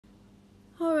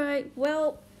Alright,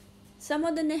 well, some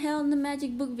of the Nahel and the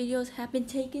Magic Book videos have been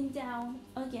taken down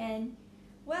again.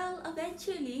 Well,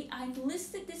 eventually, I've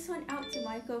listed this one out to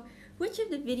Michael, which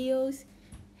of the videos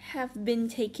have been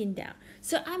taken down.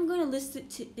 So I'm going to list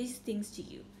these things to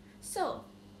you. So,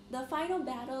 the final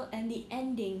battle and the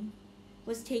ending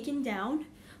was taken down.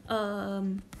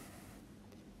 And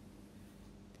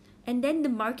then the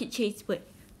market chase with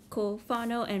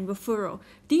Kofano and Rufuro.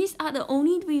 These are the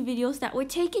only 3 videos that were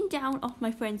taken down off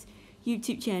my friend's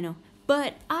YouTube channel.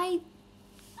 But I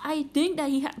think that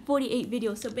he had 48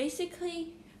 videos. So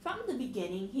basically, from the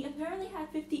beginning, he apparently had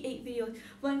 58 videos.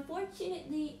 But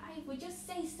unfortunately, I would just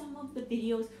say some of the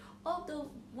videos of the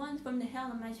ones from the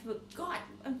Hell and Magic Book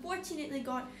unfortunately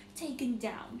got taken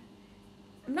down.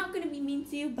 I'm not gonna be mean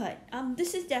to you, but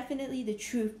this is definitely the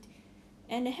truth.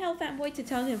 And the Hell Fanboy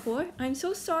 2004, I'm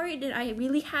so sorry that I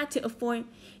really had to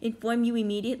inform you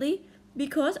immediately,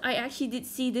 because I actually did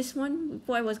see this one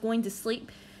before I was going to sleep.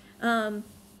 So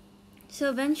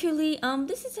eventually,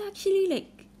 this is actually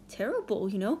like terrible,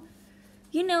 you know?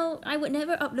 I would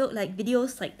never upload like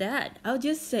videos like that. I'll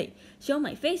just like show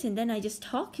my face and then I just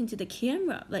talk into the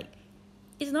camera. Like,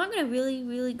 it's not gonna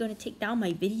really gonna take down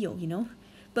my video, you know?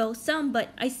 Well, but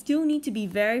I still need to be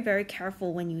very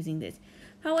careful when using this.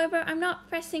 However, I'm not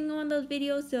pressing on those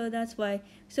videos, so that's why.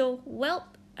 So, well,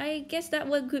 I guess that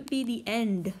could be the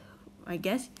end, I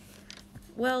guess.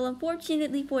 Well,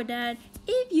 unfortunately for that,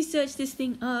 if you search this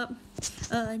thing up,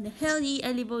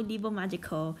 Nahel Libo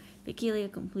Magical, Peculiar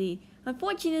Complete,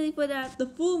 unfortunately for that, the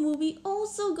full movie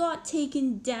also got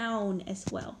taken down as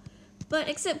well. But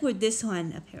except for this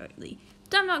one, apparently.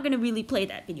 So I'm not gonna really play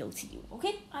that video to you,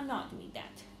 okay? I'm not doing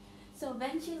that. So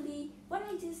eventually, when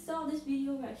I just saw this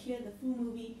video right here, the full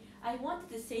movie, I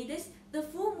wanted to say this, the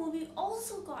full movie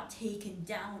also got taken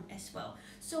down as well.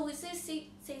 So it says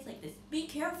like this: be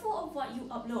careful of what you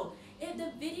upload. If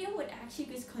the video would actually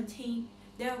just contain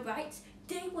their rights,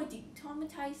 they would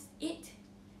demonetize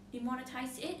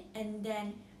it, and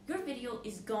then your video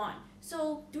is gone.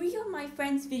 So 3 of my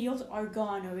friends' videos are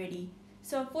gone already.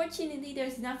 So unfortunately,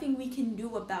 there's nothing we can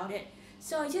do about it.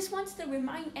 So I just wanted to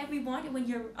remind everyone, when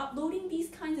you're uploading these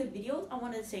kinds of videos, I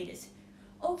want to say this.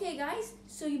 Okay guys,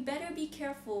 so you better be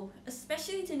careful,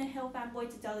 especially to Nahel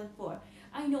Fanboy 2004.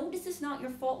 I know this is not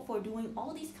your fault for doing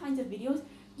all these kinds of videos.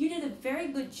 You did a very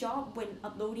good job when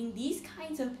uploading these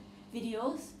kinds of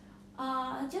videos.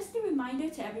 Just a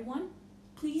reminder to everyone,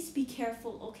 please be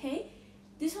careful, okay?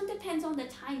 This one depends on the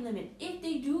time limit. If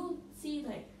they do see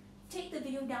like, take the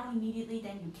video down immediately,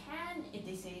 then you can. If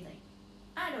they say like,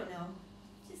 I don't know.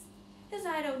 Because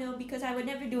I don't know, because I would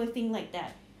never do a thing like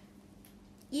that.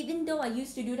 Even though I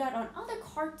used to do that on other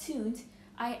cartoons,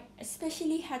 I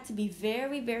especially had to be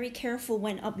very careful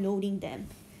when uploading them,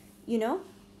 you know?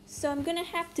 So I'm gonna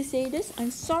have to say this.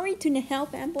 I'm sorry to Nahel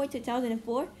Fanboy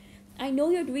 2004. I know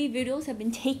your 3 videos have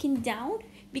been taken down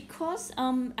because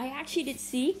I actually did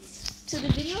see. So the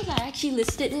videos I actually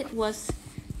listed it was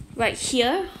right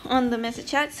here on the message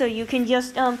chat, so you can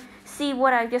just see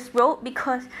what I just wrote,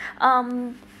 because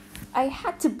I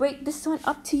had to break this one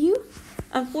up to you.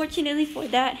 Unfortunately for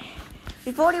that,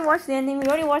 we've already watched the ending, we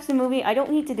already watched the movie. I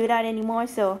don't need to do that anymore,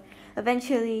 so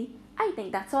eventually, I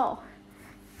think that's all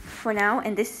for now.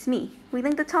 And this is me,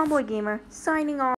 Wheeling the Tomboy Gamer, signing off.